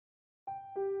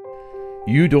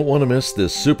You don't want to miss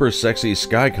this super sexy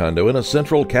Skye Condo in a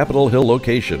central Capitol Hill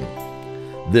location.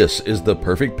 This is the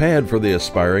perfect pad for the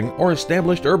aspiring or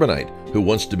established urbanite who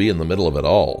wants to be in the middle of it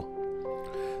all.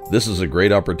 This is a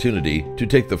great opportunity to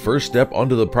take the first step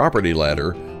onto the property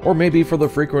ladder, or maybe for the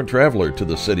frequent traveler to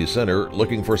the city center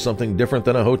looking for something different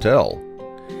than a hotel.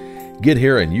 Get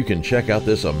here and you can check out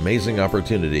this amazing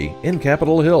opportunity in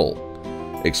Capitol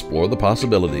Hill. Explore the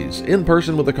possibilities in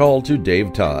person with a call to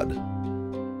Todd.